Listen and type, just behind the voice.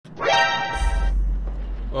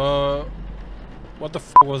What the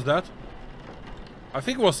f was that? I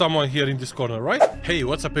think it was someone here in this corner, right? Hey,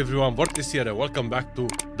 what's up everyone, Vortis here and welcome back to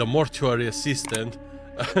the Mortuary Assistant.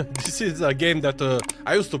 This is a game that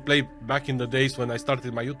I used to play back in the days when I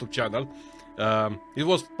started my YouTube channel. It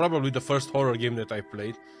was probably the first horror game that I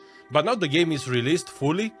played. But now the game is released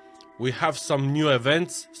fully. We have some new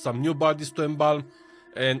events, some new bodies to embalm.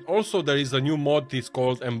 And also there is a new mod, it's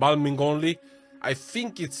called Embalming Only. I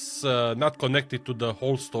think it's not connected to the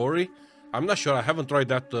whole story. I'm not sure, I haven't tried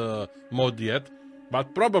that mod yet.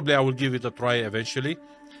 But probably I will give it a try eventually.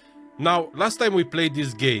 Now, last time we played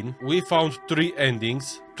this game, we found 3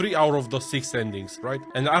 endings. 3 out of the 6 endings, right?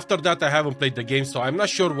 And after that I haven't played the game, so I'm not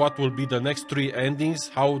sure what will be the next 3 endings,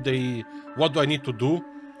 what do I need to do?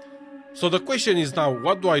 So the question is now,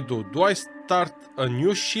 what do I do? Do I start a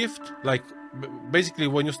new shift? Like, basically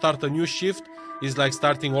when you start a new shift, it's like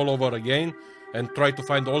starting all over again and try to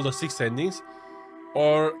find all the 6 endings.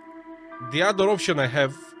 Or the other option I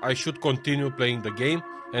have, I should continue playing the game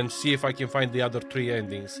and see if I can find the other 3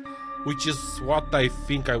 endings, which is what I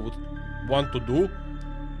think I would want to do,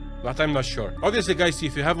 but I'm not sure. Obviously, guys,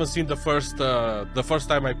 if you haven't seen the first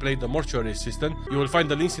time I played the Mortuary Assistant, you will find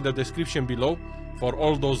the links in the description below for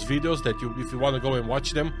all those videos that if you want to go and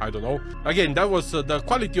watch them. I don't know. Again, that was the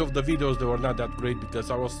quality of the videos, they were not that great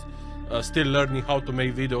because I was still learning how to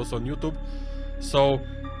make videos on YouTube. So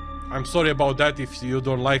I'm sorry about that if you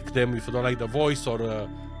don't like them, if you don't like the voice or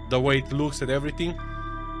the way it looks and everything.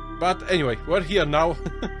 But anyway, we're here now.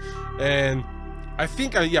 And I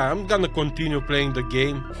think, yeah, I'm gonna continue playing the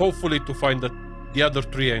game, hopefully to find the other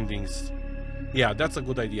 3 endings. Yeah, that's a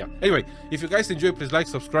good idea. Anyway, if you guys enjoy, please like,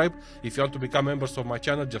 subscribe. If you want to become members of my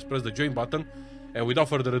channel, just press the join button. And without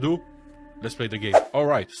further ado, let's play the game.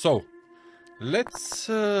 Alright, so let's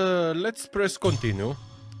press continue.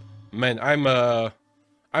 Man, I'm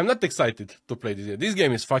not excited to play this game. This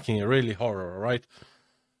game is fucking really horror, right?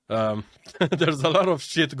 There's a lot of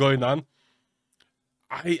shit going on.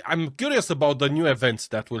 I'm curious about the new events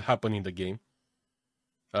that will happen in the game.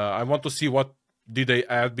 I want to see what did they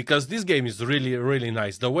add, because this game is really, really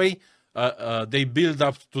nice. The way they build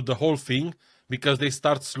up to the whole thing, because they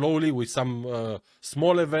start slowly with some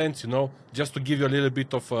small events, you know, just to give you a little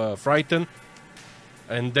bit of frighten.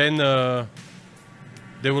 And then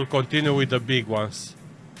they will continue with the big ones.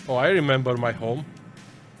 Oh, I remember my home.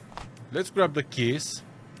 Let's grab the keys.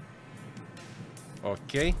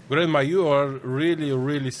 Okay. Grandma, you are really,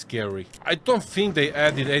 really scary. I don't think they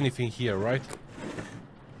added anything here, right?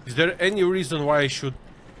 Is there any reason why I should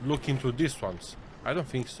look into these ones? I don't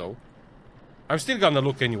think so. I'm still gonna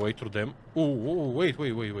look anyway through them. Oh, wait.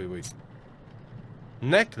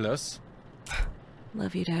 Necklace.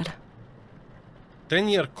 Love you, Dad.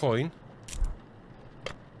 10-year coin.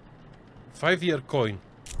 5-year coin.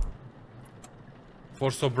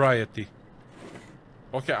 For sobriety.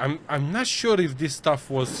 Okay, I'm not sure if this stuff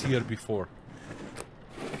was here before.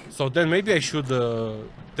 So then maybe I should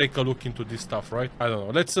take a look into this stuff, right? I don't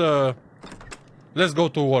know. Let's go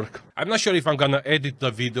to work. I'm not sure if I'm gonna edit the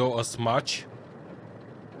video as much,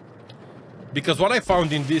 because what I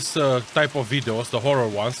found in this type of videos, the horror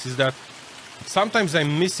ones, is that sometimes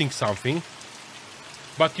I'm missing something,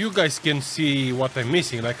 but you guys can see what I'm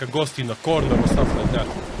missing, like a ghost in a corner or stuff like that.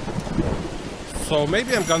 So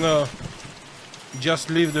maybe I'm gonna just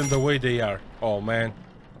leave them the way they are. Oh man.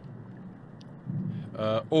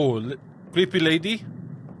 Creepy lady.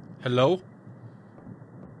 Hello.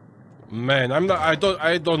 Man, I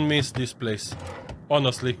don't miss this place.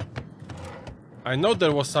 Honestly. I know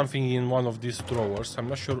there was something in one of these drawers. I'm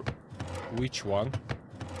not sure which one.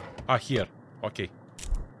 Ah, here. Okay.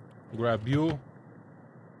 Grab you.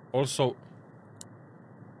 Also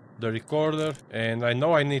the recorder. And I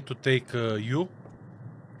know I need to take you.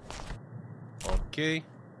 Okay.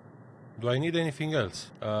 Do I need anything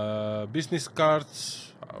else? Business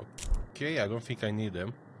cards. Okay, I don't think I need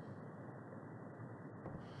them.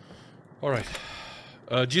 Alright.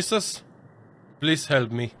 Jesus, please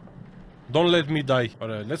help me. Don't let me die.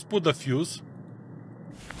 Alright, let's put the fuse.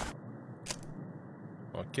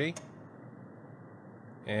 Okay.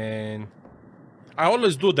 And I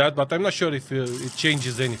always do that, but I'm not sure if it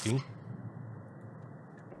changes anything.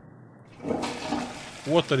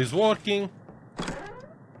 Water is working.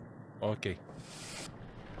 Okay.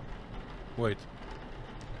 Wait.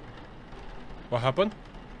 What happened?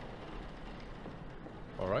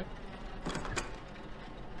 Alright.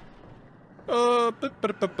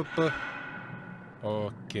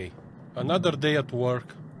 Okay. Another day at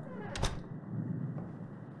work.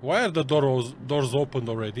 Why are the doors opened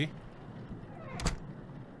already?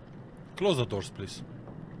 Close the doors, please.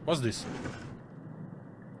 What's this?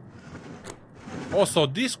 Also,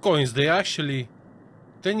 these coins, they actually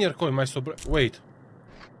 10-year coin, my wait.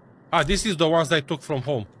 Ah, this is the ones I took from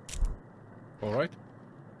home. Alright.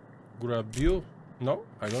 Grab you. No,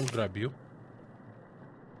 I don't grab you.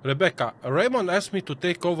 Rebecca, Raymond asked me to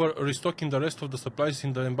take over restocking the rest of the supplies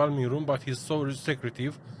in the embalming room, but he's so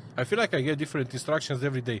secretive. I feel like I get different instructions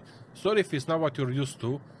every day. Sorry if it's not what you're used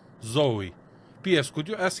to. Zoe. P.S. Could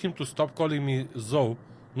you ask him to stop calling me Zoe?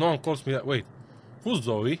 No one calls me that. Wait. Who's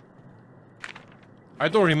Zoe? I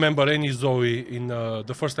don't remember any Zoe in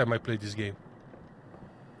the first time I played this game.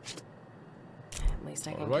 At least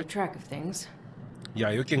I can keep track of things. Yeah,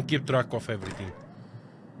 you can keep track of everything.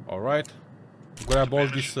 Alright. Grab all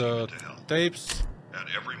these tapes. At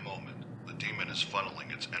every moment, the demon is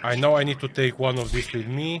funneling its energy. I know I need to take one of these with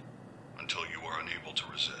me. Until you are unable to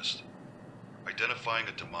resist. Identifying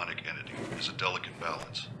a demonic entity is a delicate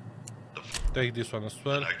balance. Take this one as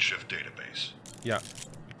well. The night shift database. Yeah.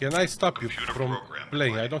 Can I stop you from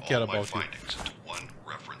playing? I don't care about you. Into one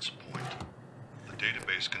reference point. The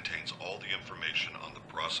database contains all the information on the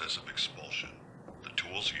process of expulsion, the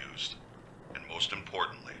tools used, and most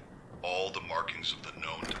importantly, all the markings of the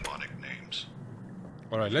known demonic names.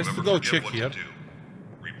 Alright, let's go check here.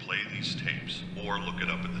 Replay these tapes or look it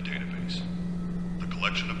up in the database. The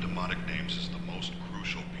collection of demonic names is the most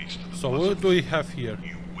crucial piece to the puzzle. So what do we have here?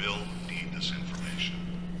 You will need this information.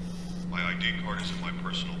 My ID card is in my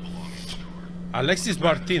personal belongings drawer. Alexis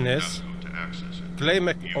Martinez. Clay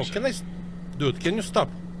Oh, can I... Dude, can you stop?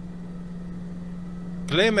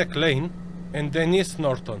 Clay McLean and Denise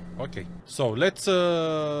Norton. Okay, so let's...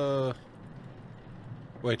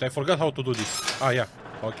 Wait, I forgot how to do this. Ah, yeah.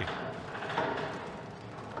 Okay.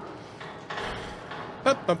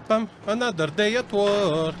 Pum, pum, pum. Another day at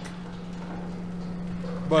work.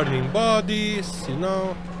 Burning bodies, you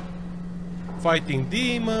know. Fighting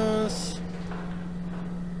demons.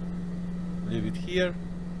 Leave it here.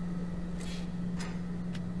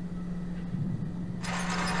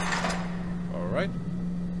 Alright.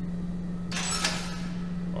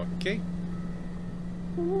 Okay.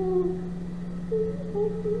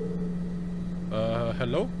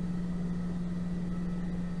 Hello?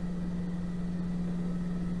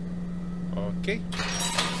 Okay.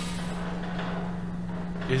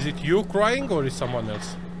 Is it you crying or is someone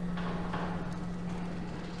else?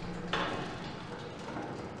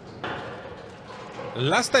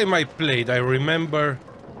 Last time I played, I remember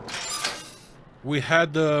we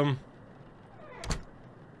had I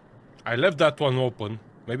left that one open.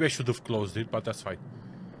 Maybe I should have closed it, but that's fine.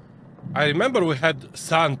 I remember we had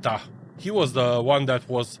Santa. He was the one that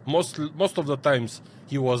was most of the times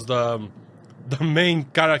he was the main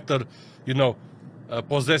character, you know,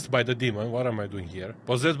 possessed by the demon. What am I doing here?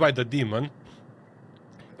 Possessed by the demon.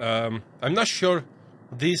 I'm not sure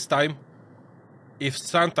this time if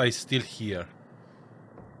Santa is still here.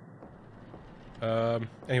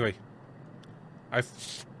 Anyway,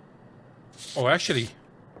 oh, actually,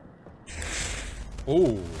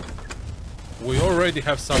 oh, we already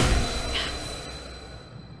have something.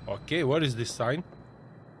 Okay, where is this sign?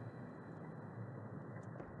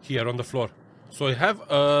 Here on the floor. So I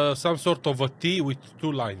have some sort of a T with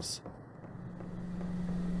 2 lines.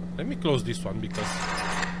 Let me close this one because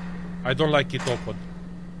I don't like it open.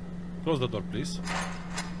 Close the door, please.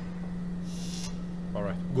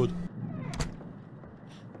 Alright, good.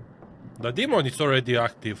 The demon is already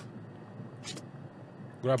active.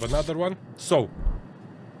 Grab another one. So,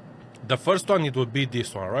 the first one, it would be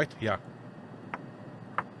this one, right? Yeah.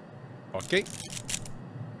 Okay.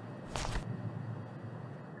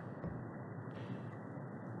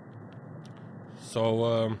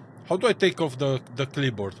 So, how do I take off the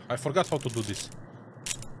clipboard? I forgot how to do this.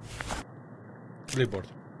 Clipboard.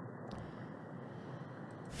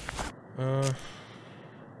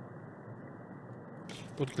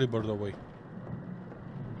 Put clipboard away.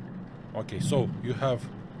 Okay, so you have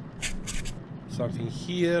something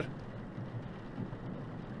here.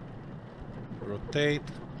 Rotate.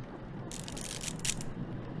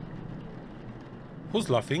 Who's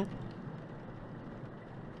laughing?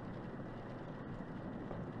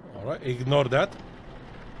 Alright, ignore that.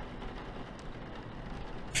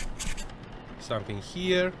 Something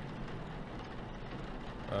here.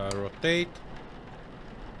 Rotate.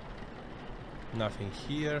 Nothing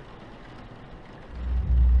here.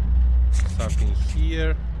 Something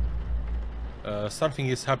here. Something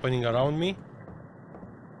is happening around me.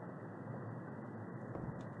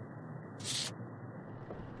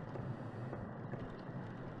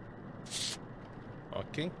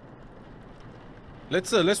 Okay.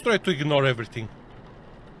 Let's try to ignore everything.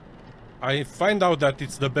 I find out that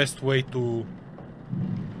it's the best way to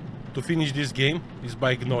finish this game is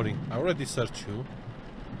by ignoring. I already searched you.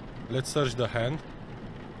 Let's search the hand.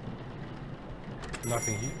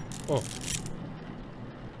 Nothing here. Oh.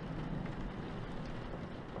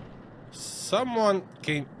 Someone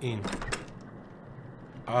came in.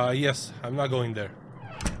 Yes, I'm not going there.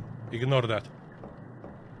 Ignore that.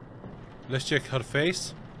 Let's check her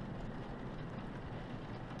face.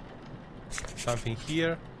 Something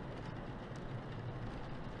here.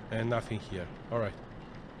 And nothing here. Alright.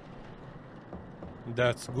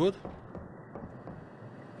 That's good.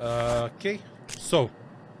 Okay. So.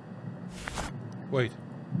 Wait.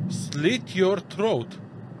 Slit your throat.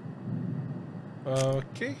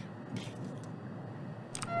 Okay.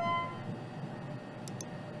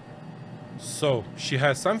 So, she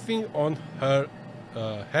has something on her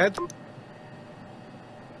head.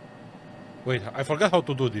 Wait, I forgot how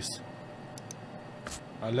to do this.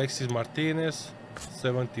 Alexis Martinez,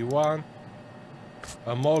 71.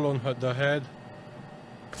 A mole on the head.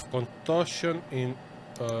 Contusion in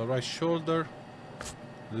right shoulder.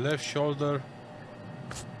 Left shoulder.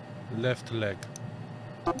 Left leg.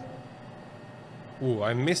 Ooh,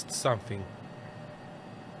 I missed something.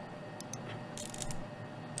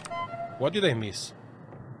 What did I miss?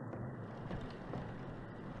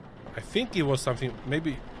 I think it was something,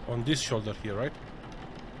 maybe on this shoulder here, right?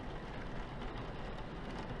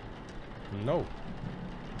 No.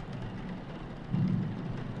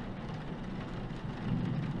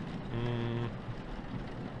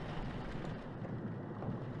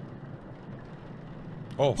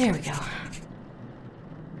 Oh. There we go.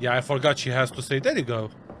 Yeah, I forgot she has to say, there you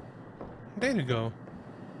go. There you go.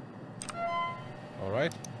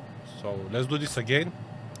 Alright. So, let's do this again.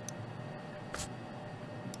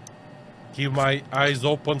 Keep my eyes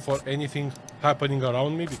open for anything happening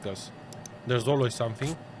around me, because there's always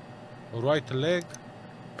something. Right leg,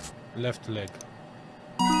 left leg.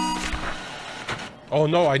 Oh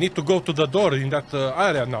no, I need to go to the door in that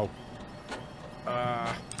area now.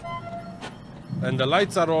 And the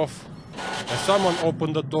lights are off. And someone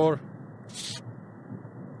opened the door.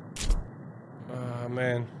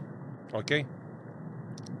 Man. Okay.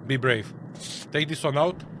 Be brave. Take this one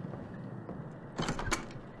out.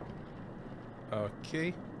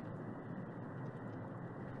 Okay.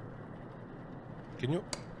 Can you?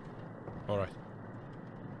 Alright.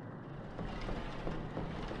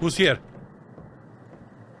 Who's here?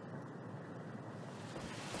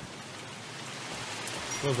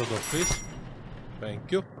 Close the door, please.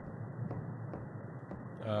 Thank you.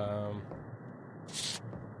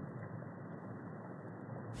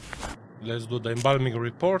 Let's do the embalming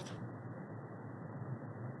report.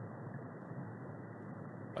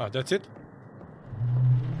 Ah, that's it?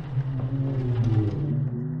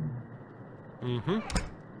 Mm-hmm.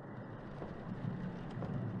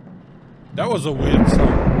 That was a weird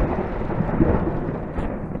sound.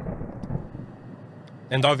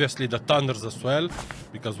 And obviously the thunders as well,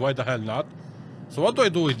 because why the hell not? So what do I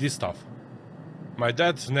do with this stuff? My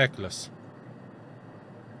dad's necklace.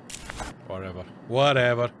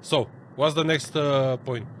 Whatever. So, what's the next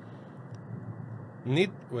point?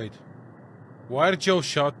 Wait. Wire jaw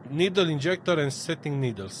shot, needle injector and setting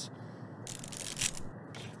needles.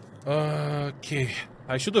 Okay.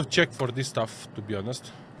 I should have checked for this stuff, to be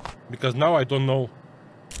honest. Because now I don't know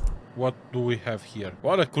what do we have here.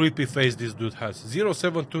 What a creepy face this dude has.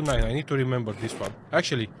 0729, I need to remember this one.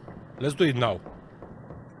 Actually, let's do it now.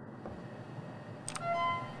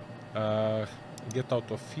 Get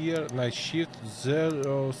out of here. Night shift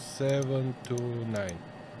 0729.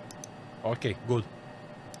 Okay, good.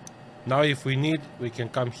 Now if we need, we can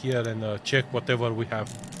come here and check whatever we have.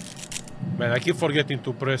 Man, I keep forgetting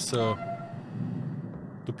to press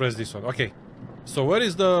this one. Okay. So where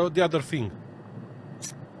is the other thing?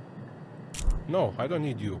 No, I don't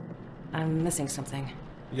need you. I'm missing something.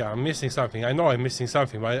 Yeah, I'm missing something. I know I'm missing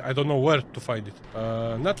something, but I don't know where to find it.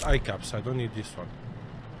 Not eye caps. I don't need this one.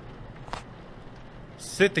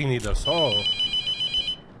 Setting needles. Oh.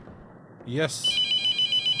 Yes.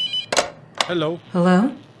 Hello.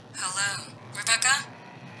 Hello? Hello? Rebecca?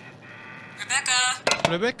 Rebecca?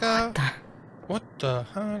 Rebecca. What the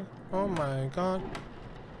hell? Oh my god.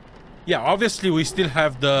 Yeah, obviously we still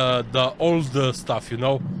have the old stuff, you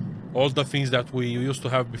know? All the things that we used to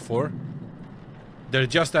have before. They're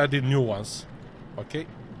just adding new ones. Okay,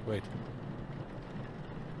 wait.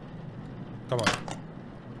 Come on.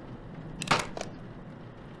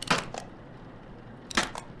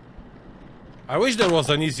 I wish there was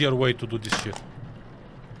an easier way to do this shit.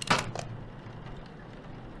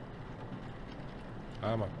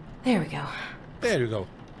 Come on. There we go. There you go.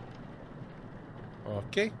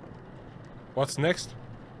 Okay. What's next?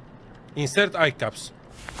 Insert eye caps.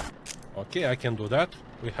 Okay, I can do that.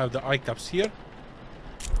 We have the eye caps here.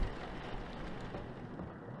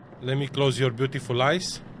 Let me close your beautiful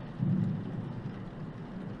eyes.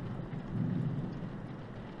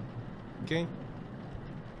 Okay.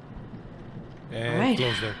 And Alright.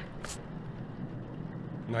 close them.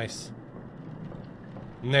 Nice.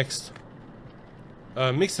 Next.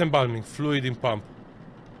 Mix embalming, fluid in pump.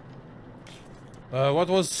 What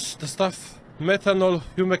was the stuff? Methanol,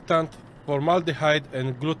 humectant, formaldehyde,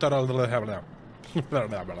 and glutaraldehyde.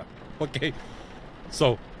 Okay.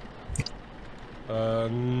 So.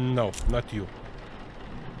 No, not you.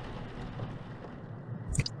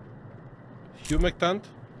 Humectant.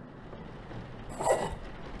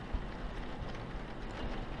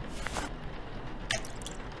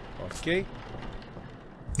 Okay.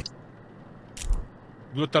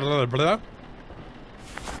 Glutaraldehyde.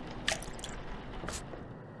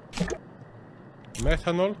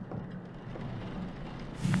 Methanol.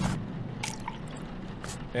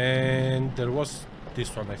 And there was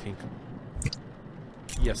this one, I think.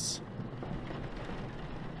 Yes.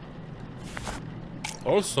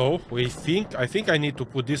 Also, I think I need to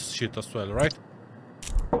put this shit as well, right?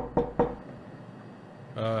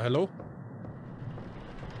 Hello?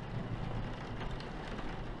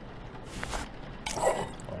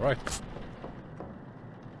 Alright.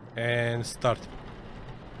 And start.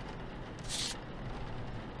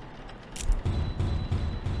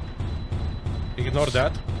 Ignore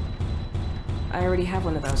that. I already have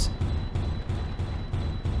one of those.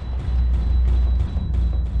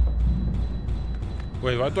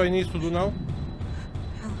 Wait, what do I need to do now?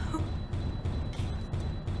 Hello?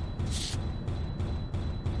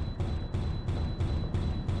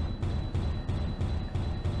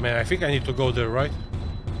 Man, I think I need to go there, right?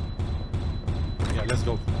 Yeah, let's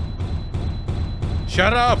go.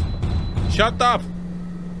 Shut up! Shut up!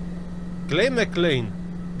 Clay McLean.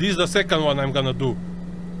 This is the second one I'm gonna do.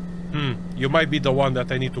 You might be the one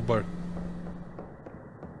that I need to burn.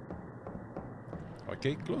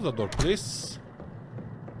 Okay, close the door, please.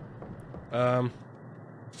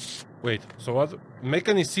 Wait, so what? Make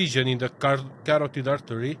an incision in the carotid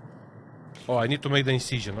artery. Oh, I need to make the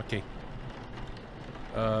incision, okay.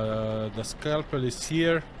 The scalpel is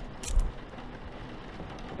here.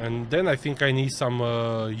 And then I think I need some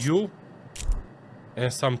U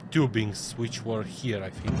and some tubings, which were here, I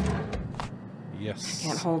think. Yes.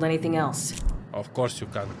 Can't hold anything else. Of course you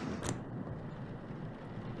can.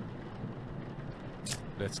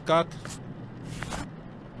 Let's cut.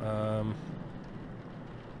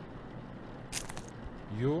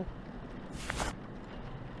 You.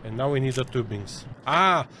 And now we need the tubings.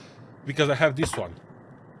 Ah! Because I have this one.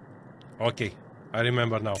 Okay, I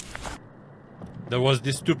remember now. There was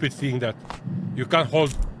this stupid thing that you can't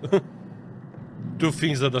hold two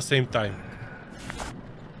things at the same time.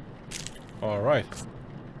 Alright.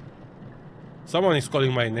 Someone is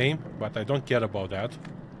calling my name, but I don't care about that.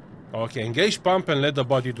 Okay, engage pump and let the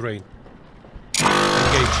body drain.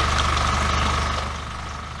 Engage.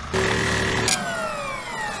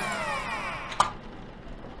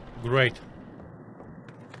 Great.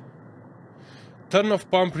 Turn off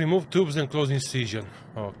pump, remove tubes and close incision.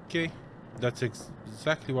 Okay, that's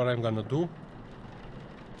exactly what I'm gonna do.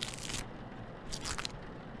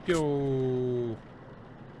 Yo.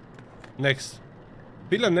 Next.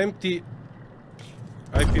 Fill an empty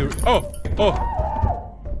IP. Oh! Oh!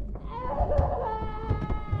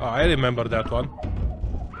 Oh, I remember that one.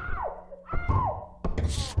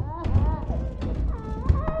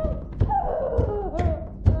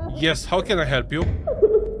 Yes, how can I help you?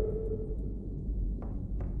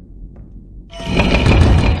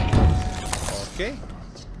 Okay.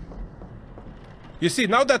 You see,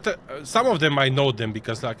 now that some of them I know them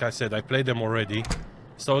because, like I said, I played them already.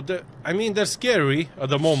 So, I mean, they're scary at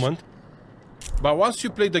the moment. But once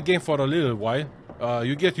you play the game for a little while,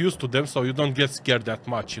 you get used to them, so you don't get scared that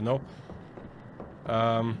much, you know.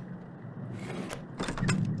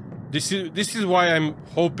 This is why I'm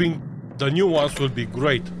hoping the new ones will be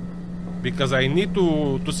great, because I need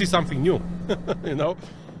to see something new, you know,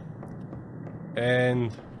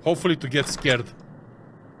 and hopefully to get scared.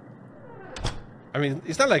 I mean,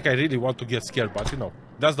 it's not like I really want to get scared, but you know,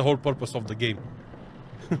 that's the whole purpose of the game,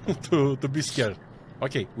 to be scared.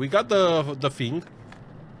 Okay, we got the thing.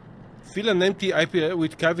 Fill an empty IP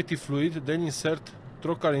with cavity fluid, then insert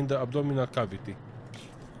trocar in the abdominal cavity.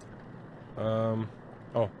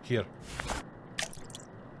 Oh, here.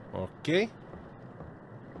 Okay.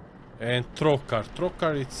 And trocar.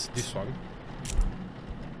 Trocar, it's this one.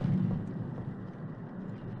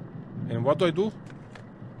 And what do I do?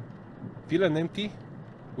 Fill an empty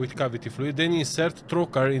with cavity fluid, then insert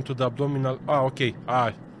trocar into the abdominal. Ah, okay.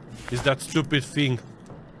 Ah, it's that stupid thing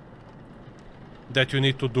that you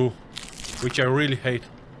need to do, which I really hate.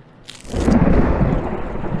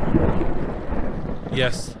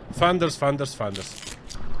 Yes, funders, funders, funders.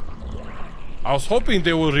 I was hoping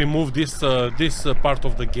they will remove this part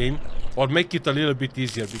of the game or make it a little bit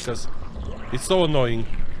easier because it's so annoying.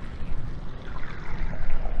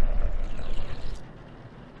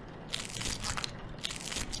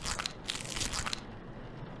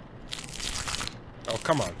 Oh,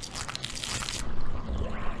 come on.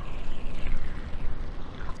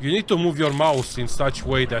 You need to move your mouse in such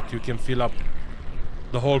way that you can fill up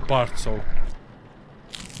the whole part, so...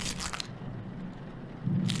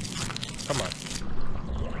 Come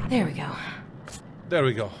on. There we go. There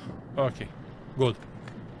we go. Okay, good.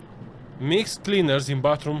 Mix cleaners in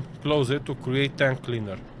bathroom closet to create tank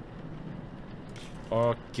cleaner.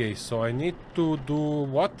 Okay, so I need to do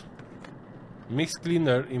what? Mix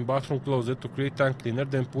cleaner in bathroom closet to create tank cleaner,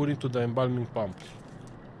 then pour into the embalming pump.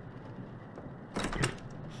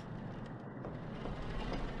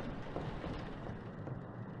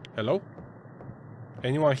 Hello?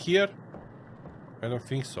 Anyone here? I don't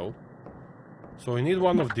think so. So we need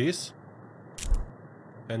one of these.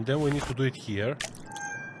 And then we need to do it here.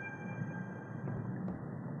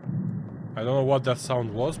 I don't know what that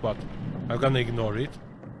sound was, but I'm gonna ignore it.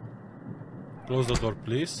 Close the door,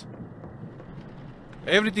 please.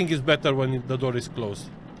 Everything is better when the door is closed.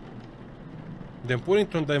 Then put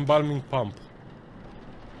it on the embalming pump.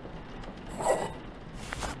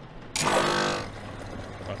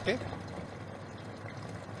 Okay.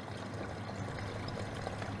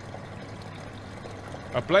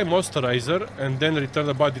 Apply moisturizer and then return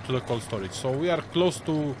the body to the cold storage. So we are close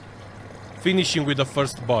to finishing with the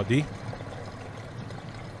first body.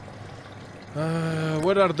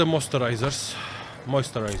 Where are the moisturizers?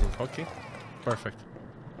 Moisturizing, okay. Perfect.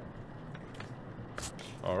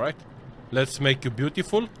 Alright. Let's make you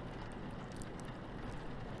beautiful.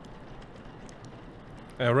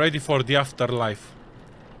 And ready for the afterlife.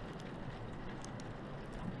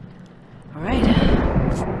 Alright.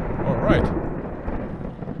 Alright.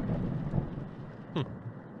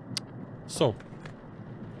 So,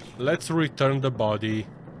 let's return the body.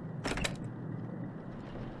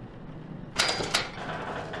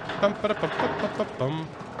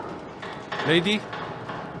 Lady,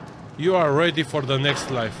 you are ready for the next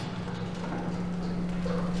life.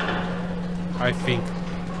 I think.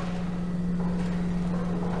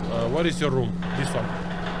 What is your room? This one.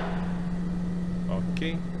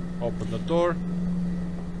 Okay, open the door.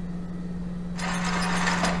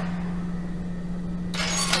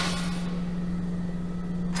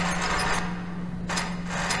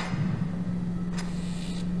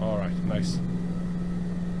 Alright, nice.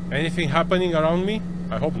 Anything happening around me?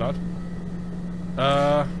 I hope not.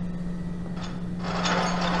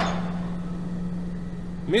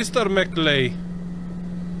 Mr. McLeay.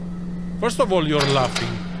 First of all, you're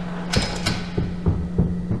laughing.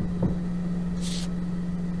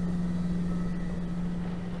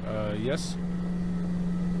 Yes?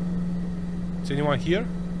 Is anyone here?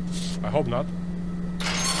 I hope not.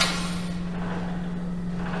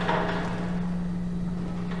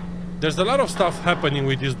 There's a lot of stuff happening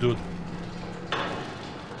with this dude.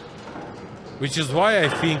 Which is why I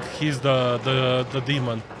think he's the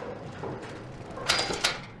demon.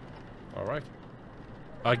 Alright.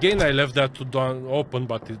 Again, I left that door open,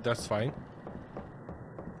 but that's fine.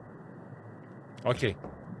 Okay.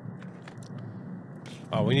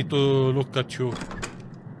 We need to look at you.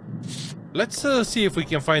 Let's see if we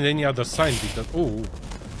can find any other sign, because... Oh,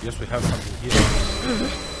 yes, we have something here.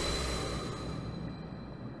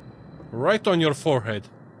 Right on your forehead.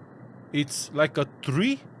 It's like a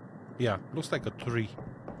tree? Yeah, looks like a tree.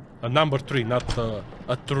 A number 3, not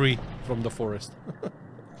a tree from the forest.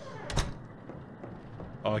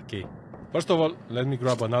 Okay. First of all, let me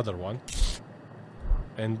grab another one.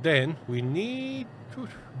 And then we need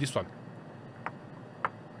this one.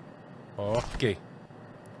 Okay.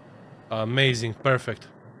 Amazing, perfect.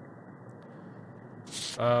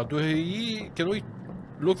 Can we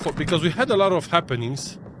look for, because we had a lot of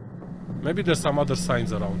happenings. Maybe there's some other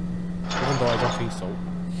signs around. Even though I don't think so.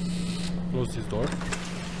 Close this door.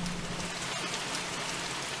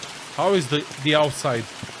 How is the outside?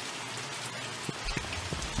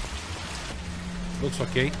 Looks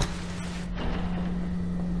okay.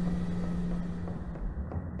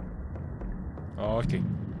 Okay.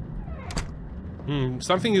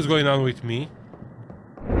 Something is going on with me.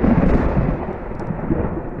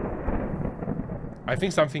 I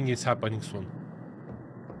think something is happening soon.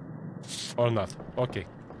 Or not. Okay.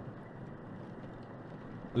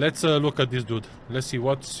 Let's look at this dude. Let's see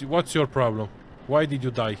what's your problem. Why did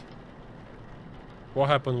you die? What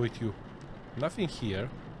happened with you? Nothing here.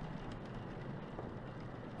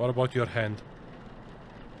 What about your hand?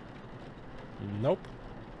 Nope.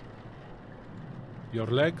 Your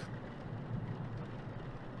leg?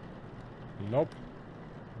 Nope.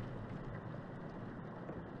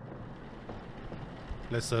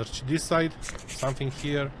 Let's search this side. Something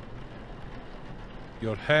here.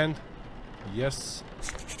 Your hand? Yes.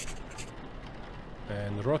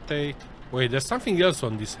 And rotate. Wait, there's something else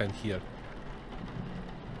on this hand here.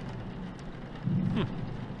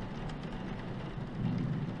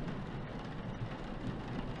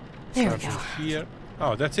 There we Something go. here.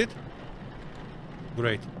 Oh, that's it?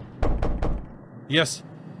 Great. Yes.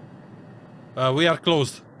 We are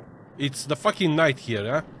closed. It's the fucking night here,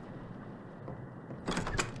 huh?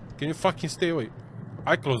 Can you fucking stay away?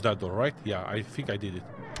 I closed that door, right? Yeah, I think I did it.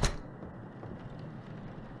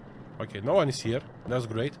 Okay, no one is here. That's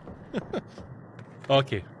great.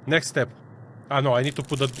 Okay, next step. Ah, no, I need to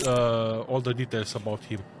put the, all the details about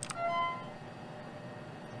him.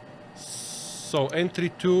 So,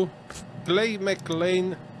 entry 2, Clay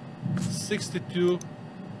McLean, 62,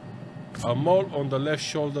 a mole on the left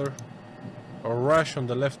shoulder, a rash on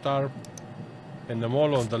the left arm, and a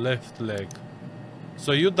mole on the left leg.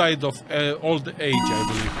 So you died of old age, I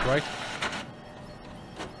believe, right?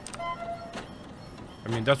 I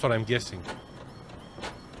mean, that's what I'm guessing.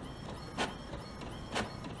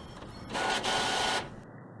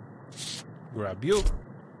 Grab you.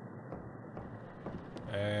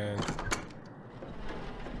 And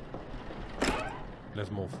let's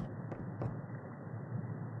move.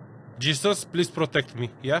 Jesus, please protect me,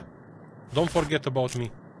 yeah? Don't forget about me.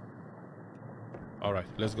 Alright,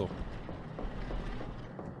 let's go.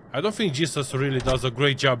 I don't think Jesus really does a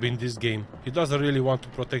great job in this game. He doesn't really want to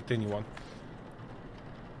protect anyone.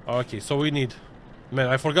 Okay, so we need... Man,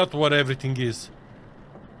 I forgot what everything is.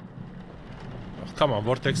 Oh, come on,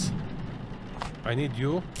 Vortex. I need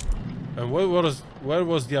you. And where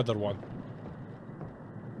was the other one?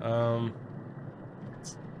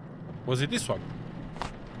 Was it this one?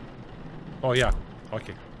 Oh yeah,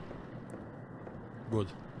 okay. Good.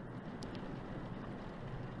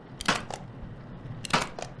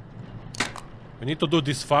 We need to do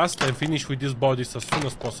this fast and finish with these bodies as soon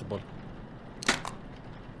as possible.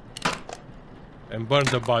 And burn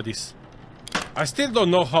the bodies. I still don't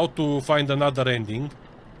know how to find another ending.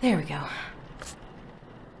 There we go.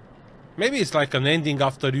 Maybe it's like an ending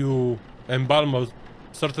after you embalm a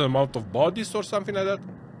certain amount of bodies or something like that.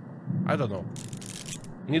 I don't know.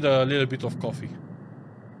 Need a little bit of coffee.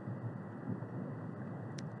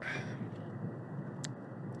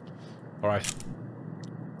 Alright.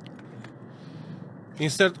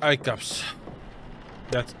 Insert eye caps.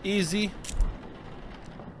 That's easy.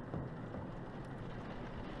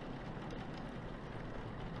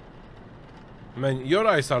 Man, your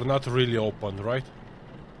eyes are not really open, right?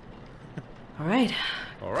 Alright.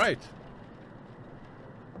 Alright.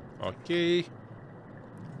 Okay.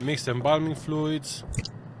 Mix embalming fluids.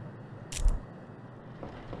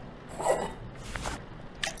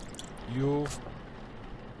 You.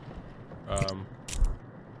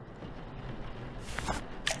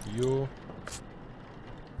 You.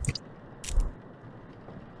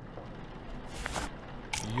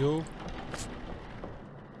 You.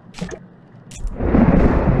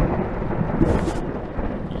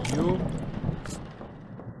 You.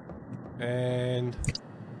 And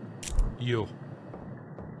you.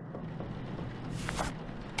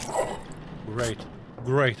 Great.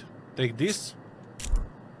 Great. Take this.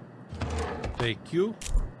 Take you.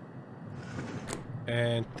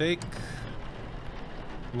 And take...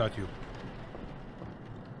 Not you.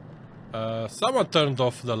 Someone turned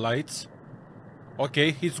off the lights.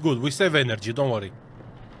 Okay, it's good. We save energy, don't worry.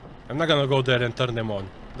 I'm not gonna go there and turn them on.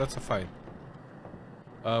 That's fine.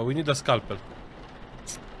 We need a scalpel.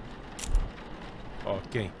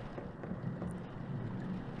 Okay.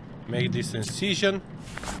 Make this incision.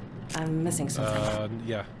 I'm missing something.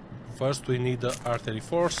 Yeah. First we need the artery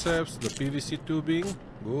forceps, the PVC tubing.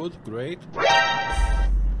 Good, great.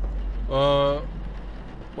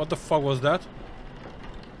 What the fuck was that?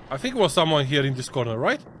 I think it was someone here in this corner,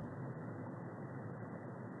 right?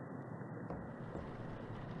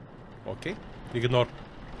 Okay, ignore.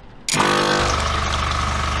 Okay.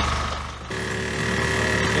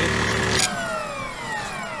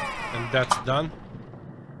 And that's done.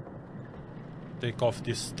 Take off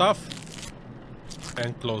this stuff.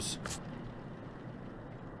 And close.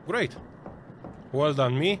 Great. Well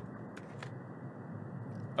done, me.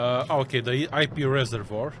 Okay, the IP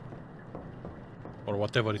reservoir. Or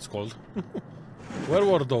whatever it's called. Where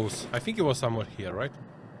were those? I think it was somewhere here, right?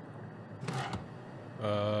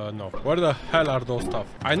 No. Where the hell are those stuff?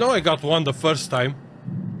 I know I got one the first time.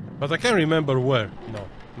 But I can't remember where. No,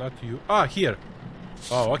 not you. Ah, here.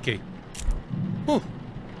 Oh, okay. Whew.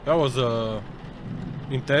 That was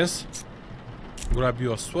intense. Grab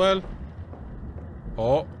you as well.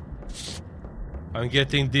 Oh, I'm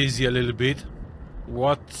getting dizzy a little bit.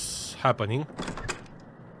 What's happening?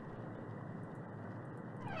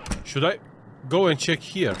 Should I go and check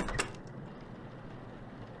here?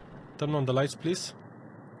 Turn on the lights, please.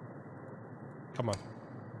 Come on.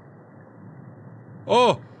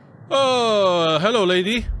 Oh! Oh, hello,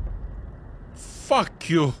 lady. Fuck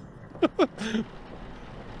you.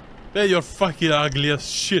 Hey, you're fucking ugly as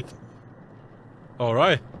shit.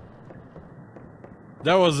 Alright.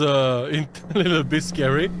 That was a little bit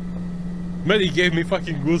scary. Man, it gave me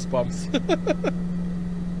fucking goosebumps.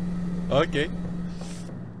 Okay.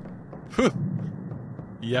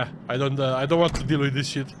 Yeah, I don't want to deal with this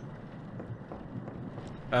shit.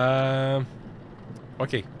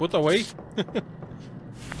 Okay, put away.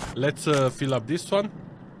 Let's fill up this one.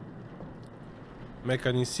 Make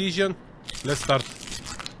an incision. Let's start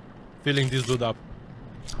filling this dude up.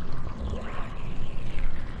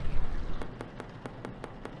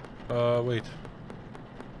 Wait.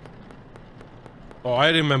 Oh, I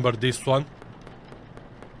remember this one.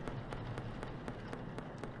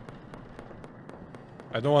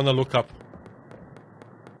 I don't want to look up.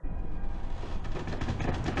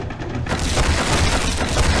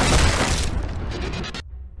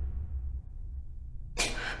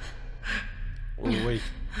 Oh, wait.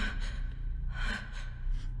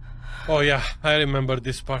 Oh yeah, I remember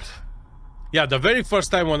this part. Yeah, the very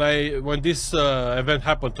first time when this event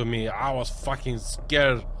happened to me, I was fucking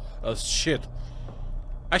scared as shit.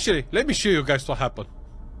 Actually, let me show you guys what happened.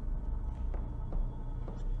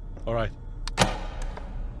 All right.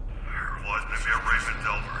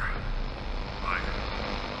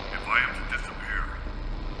 If I am to disappear,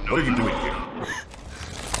 What are you doing here?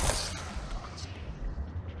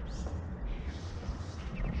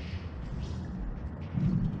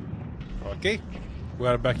 Okay, we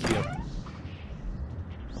are back here.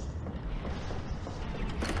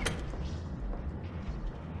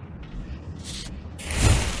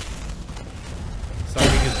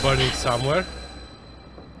 Something is burning somewhere.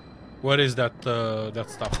 Where is that that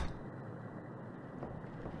stuff?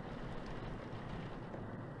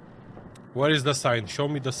 Where is the sign? Show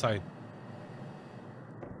me the sign.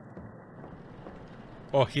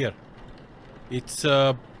 Oh, here. It's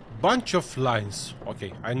a bunch of lines.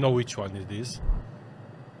 Okay, I know which one it is.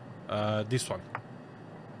 This one.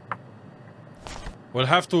 We'll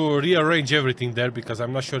have to rearrange everything there because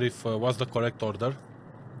I'm not sure if was the correct order.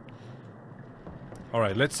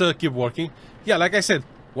 Alright, let's keep working. Yeah, like I said,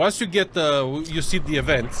 once you get you see the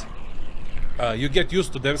events, you get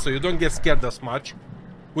used to them, so you don't get scared as much.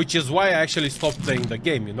 Which is why I actually stopped playing the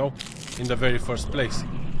game, you know, in the very first place.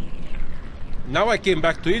 Now I came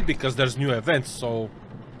back to it because there's new events, so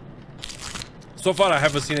far I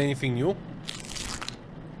haven't seen anything new.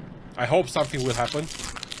 I hope something will happen.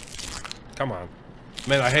 Come on.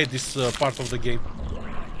 Man, I hate this part of the game.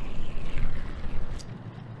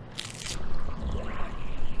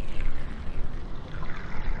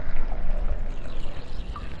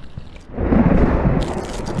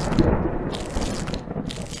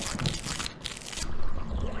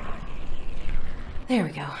 There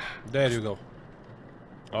we go. There you go.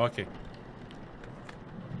 Okay.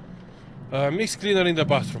 Mix cleaner in the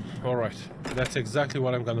bathroom. Alright. That's exactly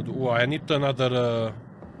what I'm gonna do. Oh, I need another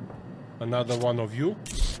one of you.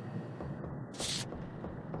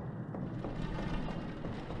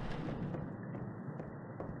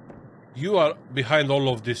 You are behind all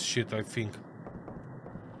of this shit, I think.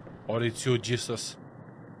 Or it's you, Jesus.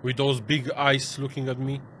 With those big eyes looking at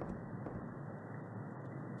me.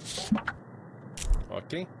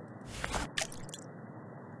 Okay.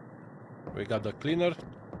 We got the cleaner.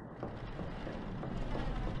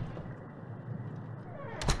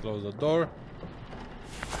 Close the door.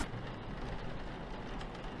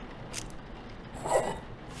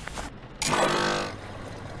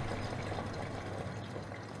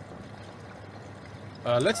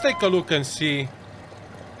 Let's take a look and see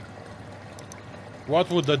what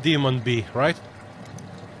would the demon be, right?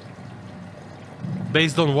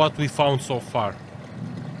 Based on what we found so far.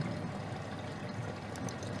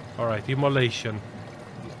 Alright, immolation.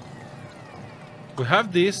 We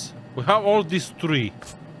have this. We have all these three.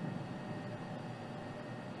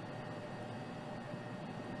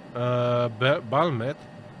 Balmet.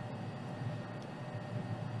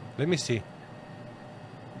 Let me see.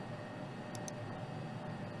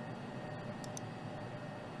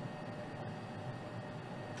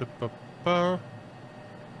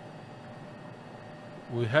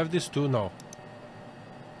 We have these two now.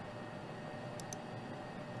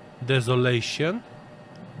 Desolation.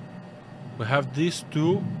 We have these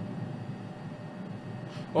two.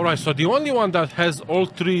 Alright, so the only one that has all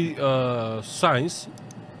three signs,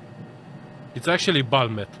 it's actually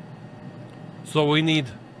Balmet. So we need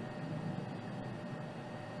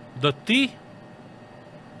the T.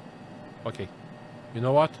 Okay, you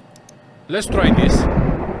know what? Let's try this.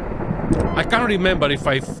 I can't remember if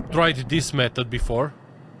I've tried this method before,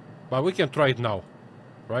 but we can try it now,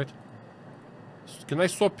 right? Can I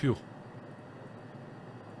swap you?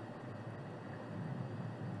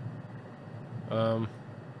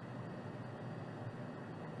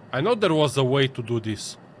 I know there was a way to do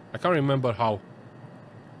this. I can't remember how.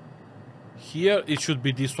 Here, it should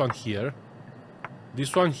be this one here.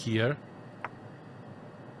 This one here.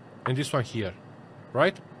 And this one here.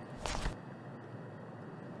 Right?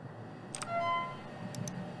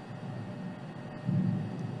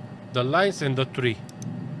 The lines and the tree.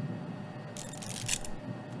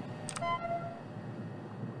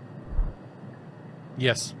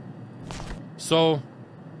 Yes. So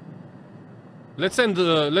let's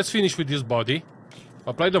finish with this body.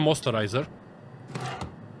 Apply the moisturizer.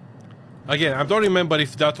 Again, I don't remember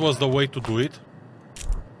if that was the way to do it.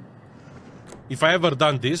 If I ever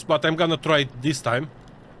done this, but I'm gonna try it this time.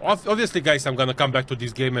 Obviously, guys, I'm gonna come back to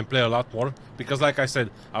this game and play a lot more. Because like I said,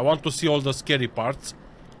 I want to see all the scary parts.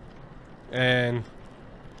 And...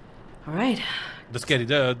 Alright.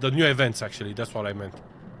 The new events, actually. That's what I meant.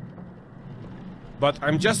 But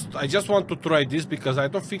I just want to try this because I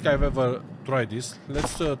don't think I've ever tried this.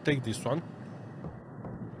 Let's take this one.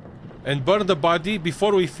 And burn the body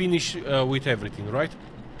before we finish with everything, right?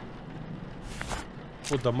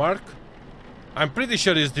 Put the mark. I'm pretty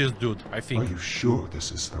sure it's this dude, I think. Are you sure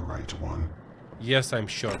this is the right one? Yes, I'm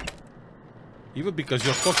sure. Even because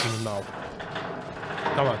you're talking now.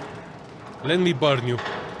 Come on. Let me burn you.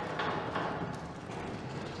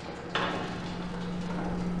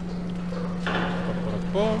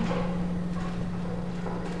 Boom.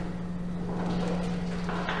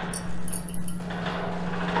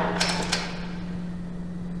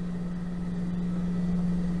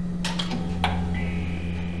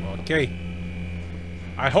 Okay.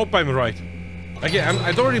 I hope I'm right. Again,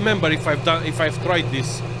 I don't remember if I've tried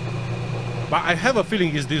this, but I have a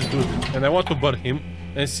feeling it's this dude, and I want to burn him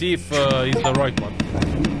and see if he's the right one.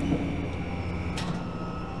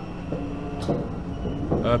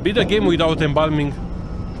 Beat the game without embalming.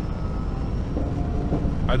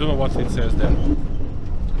 I don't know what it says there.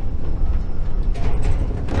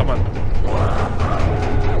 Come on.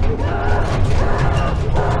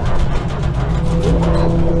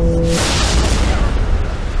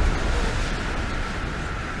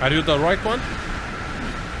 Are you the right one?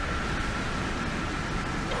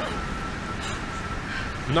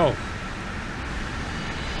 No.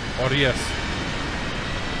 Or yes?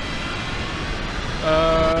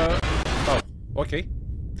 Oh, okay.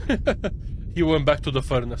 He went back to the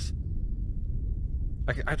furnace.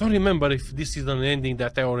 I don't remember if this is an ending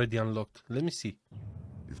that I already unlocked. Let me see.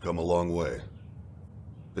 You've come a long way.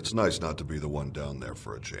 It's nice not to be the one down there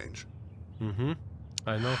for a change. Mm-hmm.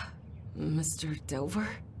 I know. Mr. Dover?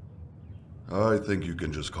 I think you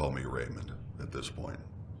can just call me Raymond at this point.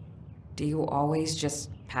 Do you always just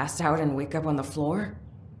pass out and wake up on the floor?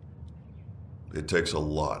 It takes a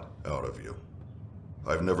lot out of you.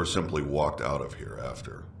 I've never simply walked out of here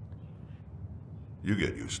after. You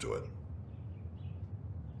get used to it.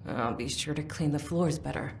 I'll be sure to clean the floors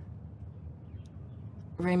better.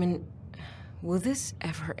 Raymond, will this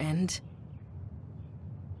ever end?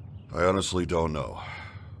 I honestly don't know.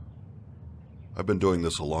 I've been doing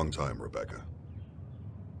this a long time, Rebecca.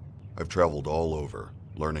 I've traveled all over,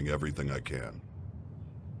 learning everything I can.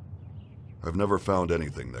 I've never found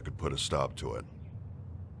anything that could put a stop to it.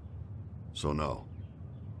 So no,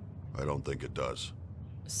 I don't think it does.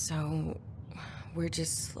 So, we're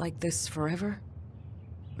just like this forever?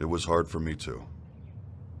 It was hard for me too.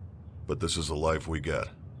 But this is the life we get.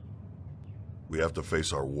 We have to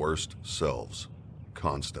face our worst selves,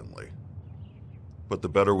 constantly. But the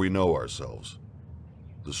better we know ourselves,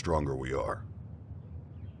 the stronger we are.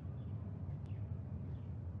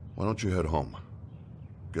 Why don't you head home?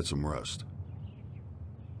 Get some rest.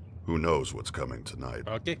 Who knows what's coming tonight?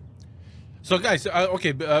 Okay. So guys,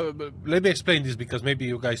 okay, let me explain this because maybe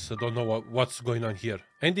you guys don't know what's going on here.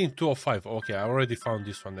 Ending 205. Okay, I already found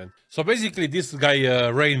this one then. So basically this guy,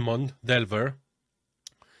 Raymond Delver,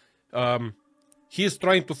 he is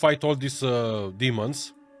trying to fight all these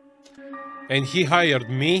demons. And he hired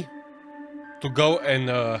me to go and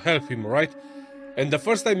help him, right? And the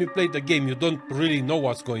first time you play the game, you don't really know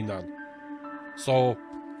what's going on. So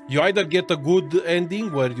you either get a good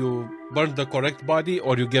ending where you burn the correct body,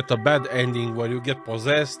 or you get a bad ending where you get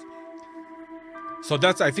possessed. So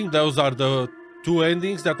that's, I think those are the 2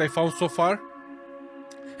 endings that I found so far.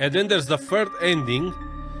 And then there's the 3rd ending,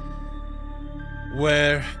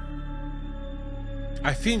 where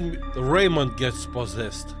I think Raymond gets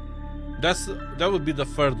possessed. That would be the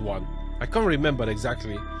 3rd one. I can't remember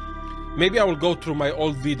exactly. Maybe I will go through my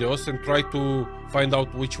old videos and try to find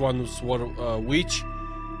out which ones were which.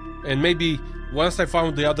 And maybe once I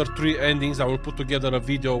found the other 3 endings, I will put together a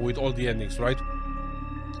video with all the endings, right?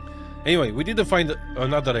 Anyway, we didn't find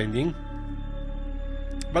another ending,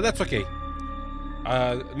 but that's okay.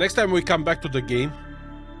 Next time we come back to the game,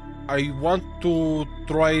 I want to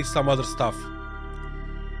try some other stuff.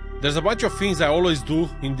 There's a bunch of things I always do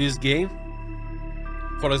in this game.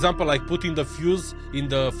 For example, like putting the fuse in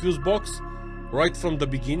the fuse box right from the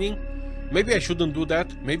beginning. Maybe I shouldn't do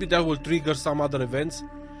that. Maybe that will trigger some other events.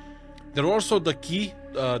 There's also the key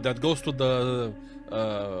that goes to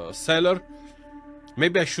the cellar.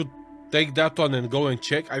 Maybe I should take that one and go and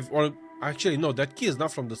check. Actually, no, that key is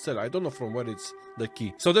not from the cellar. I don't know from where it's the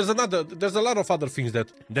key. So there's a lot of other things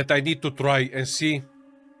that I need to try and see.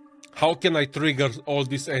 How can I trigger all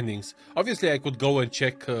these endings? Obviously, I could go and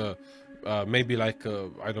check maybe like,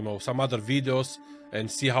 I don't know, some other videos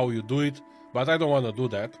and see how you do it. But I don't want to do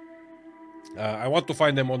that. I want to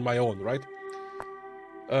find them on my own, right?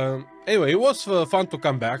 Anyway, it was fun to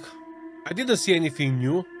come back. I didn't see anything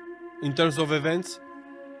new in terms of events.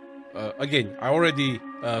 Again, I already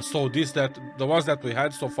saw the ones that we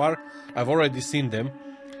had so far, I've already seen them.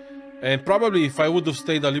 And probably if I would have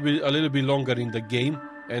stayed a little bit longer in the game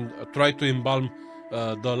and tried to embalm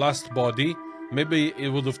the last body, maybe it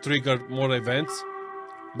would have triggered more events.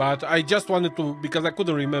 But I just wanted to, because I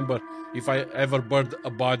couldn't remember if I ever burned a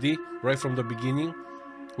body right from the beginning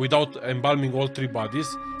without embalming all 3 bodies.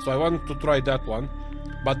 So I wanted to try that one.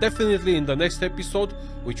 But definitely in the next episode,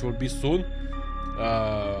 which will be soon,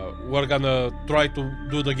 we're gonna try to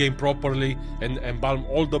do the game properly and embalm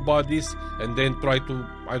all the bodies, and then try to,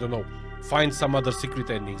 I don't know, find some other secret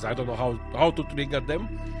endings. I don't know how to trigger them.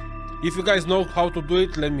 If you guys know how to do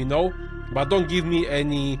it, let me know, but don't give me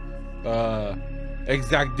any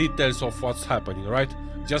exact details of what's happening, right?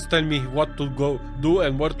 Just tell me what to go do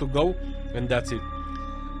and where to go, and that's it.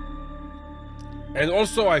 And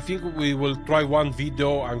also, I think we will try one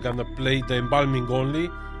video. I'm gonna play the embalming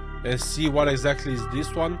only and see what exactly is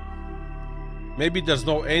this one. Maybe there's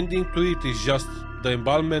no ending to it, it's just the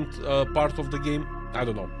embalmment part of the game. I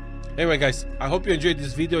don't know. Anyway guys, I hope you enjoyed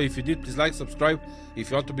this video. If you did, please like, subscribe.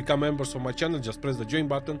 If you want to become members of my channel, just press the join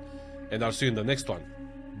button, and I'll see you in the next one.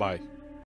 Bye.